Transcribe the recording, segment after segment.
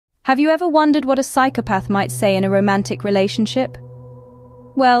Have you ever wondered what a psychopath might say in a romantic relationship?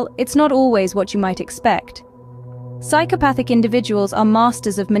 Well, it's not always what you might expect. Psychopathic individuals are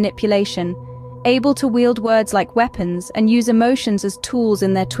masters of manipulation, able to wield words like weapons and use emotions as tools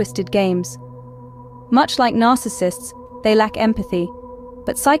in their twisted games. Much like narcissists, they lack empathy,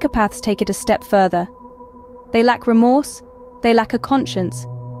 but psychopaths take it a step further. They lack remorse, they lack a conscience,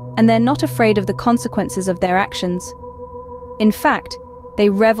 and they're not afraid of the consequences of their actions. In fact, they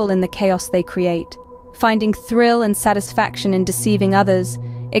revel in the chaos they create, finding thrill and satisfaction in deceiving others,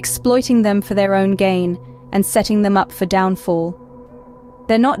 exploiting them for their own gain, and setting them up for downfall.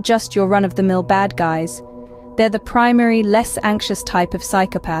 They're not just your run-of-the-mill bad guys. They're the primary, less anxious type of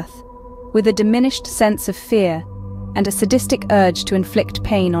psychopath, with a diminished sense of fear and a sadistic urge to inflict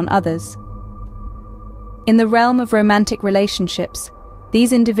pain on others. In the realm of romantic relationships,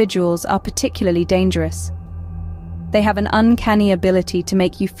 these individuals are particularly dangerous. They have an uncanny ability to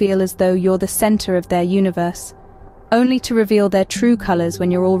make you feel as though you're the center of their universe, only to reveal their true colors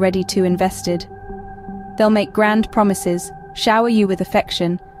when you're already too invested. They'll make grand promises, shower you with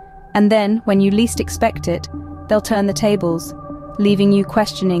affection, and then, when you least expect it, they'll turn the tables, leaving you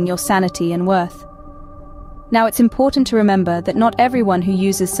questioning your sanity and worth. Now, it's important to remember that not everyone who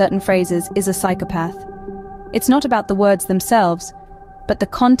uses certain phrases is a psychopath. It's not about the words themselves, but the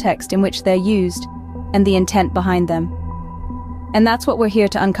context in which they're used and the intent behind them. And that's what we're here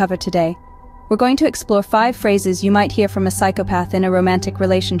to uncover today. We're going to explore 5 phrases you might hear from a psychopath in a romantic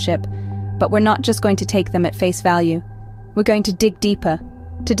relationship, but we're not just going to take them at face value. We're going to dig deeper,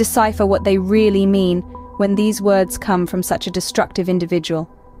 to decipher what they really mean when these words come from such a destructive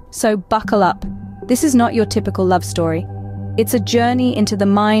individual. So buckle up. This is not your typical love story. It's a journey into the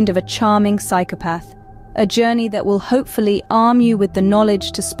mind of a charming psychopath, a journey that will hopefully arm you with the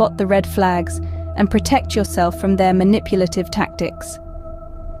knowledge to spot the red flags and protect yourself from their manipulative tactics.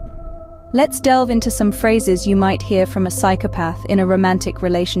 Let's delve into some phrases you might hear from a psychopath in a romantic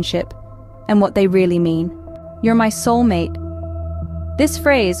relationship, and what they really mean. You're my soulmate. This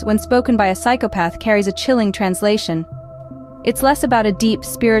phrase, when spoken by a psychopath, carries a chilling translation. It's less about a deep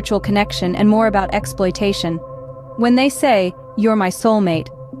spiritual connection and more about exploitation. When they say, "You're my soulmate,"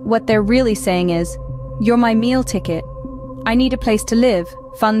 what they're really saying is, "You're my meal ticket. I need a place to live,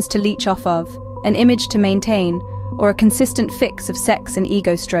 funds to leech off of, an image to maintain, or a consistent fix of sex and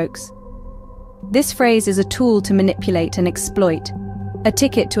ego strokes." This phrase is a tool to manipulate and exploit, a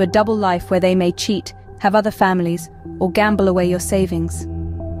ticket to a double life where they may cheat, have other families, or gamble away your savings.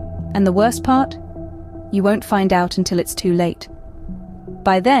 And the worst part? You won't find out until it's too late.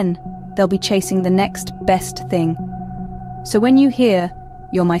 By then, they'll be chasing the next best thing. So when you hear,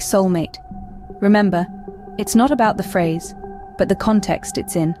 "You're my soulmate," remember, it's not about the phrase, but the context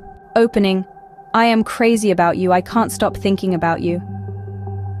it's in. Opening, "I am crazy about you, I can't stop thinking about you."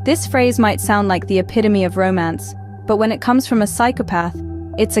 This phrase might sound like the epitome of romance, but when it comes from a psychopath,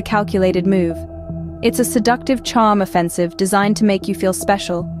 it's a calculated move. It's a seductive charm offensive designed to make you feel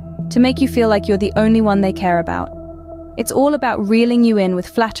special, to make you feel like you're the only one they care about. It's all about reeling you in with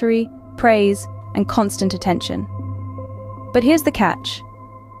flattery, praise, and constant attention. But here's the catch.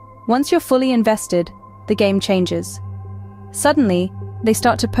 Once you're fully invested, the game changes. Suddenly, they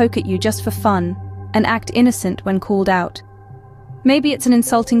start to poke at you just for fun and act innocent when called out. Maybe it's an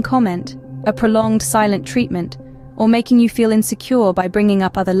insulting comment, a prolonged silent treatment, or making you feel insecure by bringing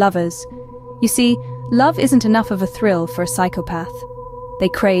up other lovers. You see, love isn't enough of a thrill for a psychopath. They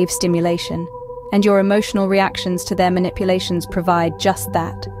crave stimulation, and your emotional reactions to their manipulations provide just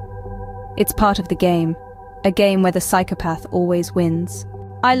that. It's part of the game, a game where the psychopath always wins.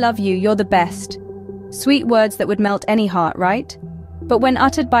 "I love you, you're the best." Sweet words that would melt any heart, right? But when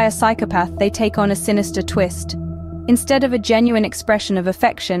uttered by a psychopath, they take on a sinister twist. Instead of a genuine expression of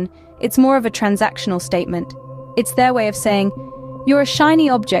affection, it's more of a transactional statement. It's their way of saying, "You're a shiny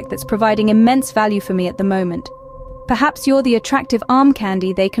object that's providing immense value for me at the moment." Perhaps you're the attractive arm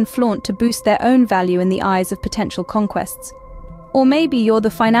candy they can flaunt to boost their own value in the eyes of potential conquests. Or maybe you're the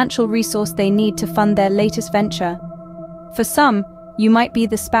financial resource they need to fund their latest venture. For some, you might be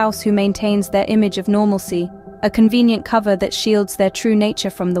the spouse who maintains their image of normalcy, a convenient cover that shields their true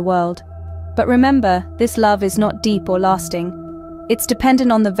nature from the world. But remember, this love is not deep or lasting. It's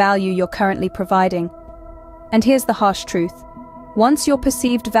dependent on the value you're currently providing. And here's the harsh truth. Once your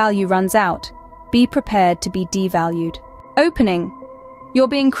perceived value runs out, be prepared to be devalued. Opening. You're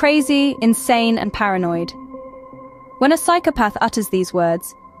being crazy, insane, and paranoid. When a psychopath utters these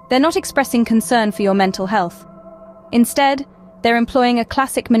words, they're not expressing concern for your mental health. Instead, they're employing a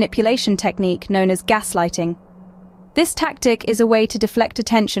classic manipulation technique known as gaslighting. This tactic is a way to deflect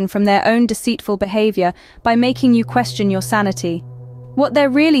attention from their own deceitful behavior by making you question your sanity. What they're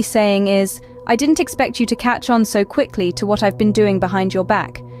really saying is, I didn't expect you to catch on so quickly to what I've been doing behind your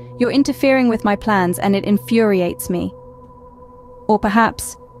back. You're interfering with my plans and it infuriates me. Or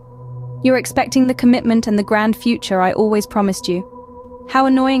perhaps, you're expecting the commitment and the grand future I always promised you. How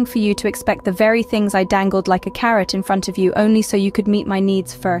annoying for you to expect the very things I dangled like a carrot in front of you only so you could meet my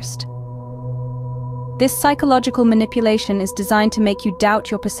needs first. This psychological manipulation is designed to make you doubt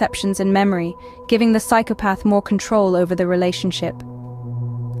your perceptions and memory, giving the psychopath more control over the relationship.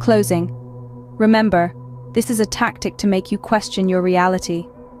 Closing. Remember, this is a tactic to make you question your reality.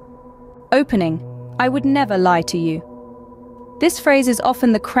 Opening. I would never lie to you. This phrase is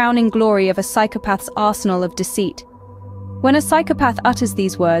often the crowning glory of a psychopath's arsenal of deceit. When a psychopath utters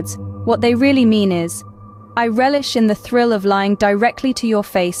these words, what they really mean is, I relish in the thrill of lying directly to your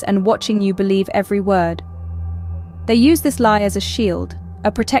face and watching you believe every word. They use this lie as a shield,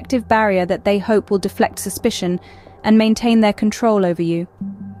 a protective barrier that they hope will deflect suspicion and maintain their control over you.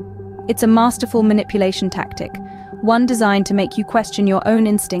 It's a masterful manipulation tactic, one designed to make you question your own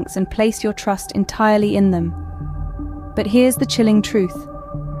instincts and place your trust entirely in them. But here's the chilling truth.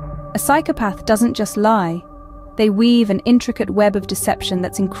 A psychopath doesn't just lie. They weave an intricate web of deception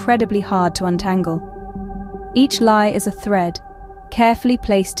that's incredibly hard to untangle. Each lie is a thread, carefully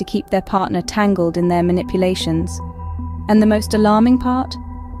placed to keep their partner tangled in their manipulations. And the most alarming part?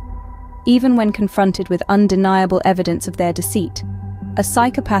 Even when confronted with undeniable evidence of their deceit, a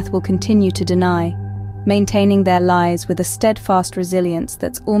psychopath will continue to deny, maintaining their lies with a steadfast resilience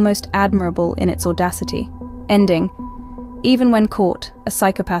that's almost admirable in its audacity. Ending. Even when caught, a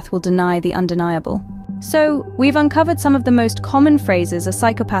psychopath will deny the undeniable. So, we've uncovered some of the most common phrases a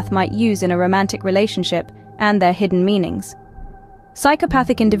psychopath might use in a romantic relationship and their hidden meanings.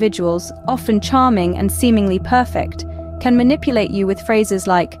 Psychopathic individuals, often charming and seemingly perfect, can manipulate you with phrases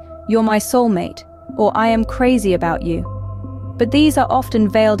like, "You're my soulmate," or "I am crazy about you." But these are often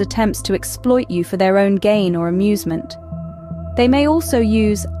veiled attempts to exploit you for their own gain or amusement. They may also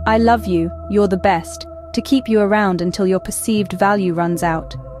use, "I love you, you're the best," to keep you around until your perceived value runs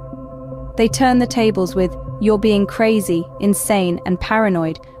out. They turn the tables with, "You're being crazy, insane, and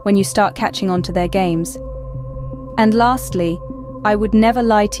paranoid," when you start catching on to their games. And lastly, "I would never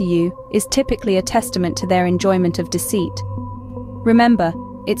lie to you," is typically a testament to their enjoyment of deceit. Remember,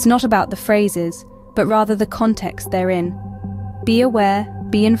 it's not about the phrases, but rather the context they're in. Be aware,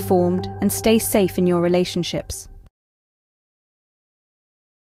 be informed, and stay safe in your relationships.